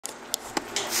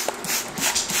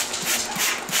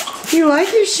You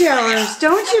like your showers,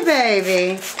 don't you,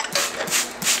 baby?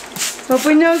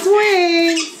 Open those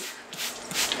wings.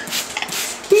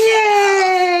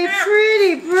 Yay!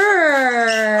 Pretty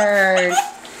bird.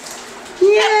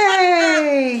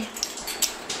 Yay!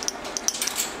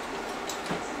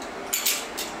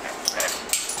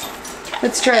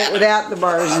 Let's try it without the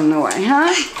bars in the way,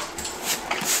 huh?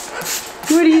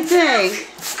 What do you think?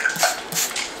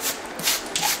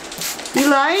 You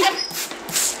like?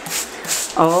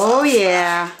 Oh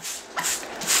yeah.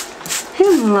 He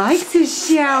likes his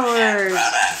showers.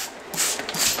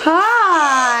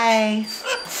 Hi.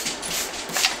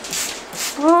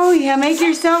 Oh yeah, make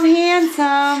yourself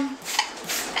handsome.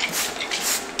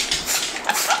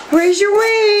 Raise your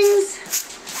wings.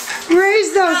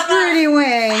 Raise those pretty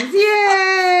wings.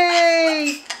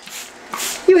 Yay!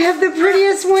 You have the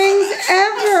prettiest wings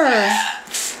ever.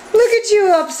 Look at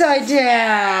you upside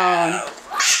down.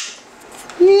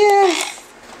 Yeah.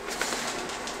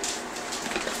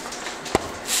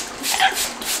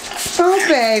 Oh,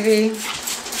 baby.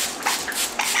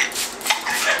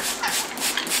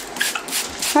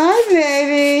 Hi,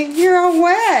 baby. You're all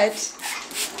wet.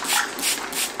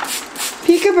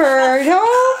 Peek-a-bird.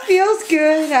 Oh, feels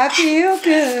good. I feel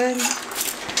good.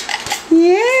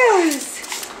 Yes.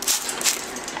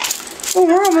 Oh,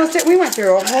 we're almost at, we went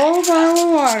through a whole bottle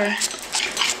of water.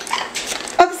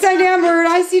 Upside down bird.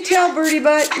 I see tail birdie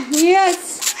butt.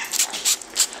 Yes.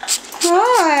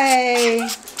 Hi.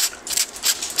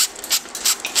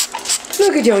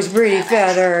 Look at those pretty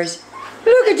feathers.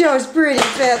 Look at those pretty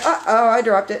feathers. Uh-oh, I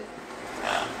dropped it.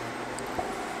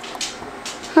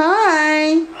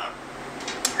 Hi.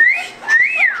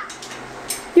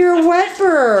 You're a wet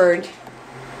bird.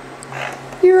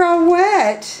 You're all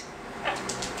wet.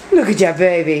 Look at that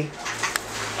baby.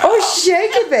 Oh,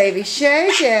 shake it, baby.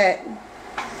 Shake it.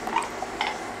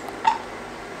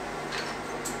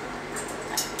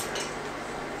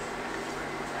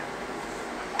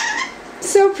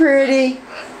 So pretty.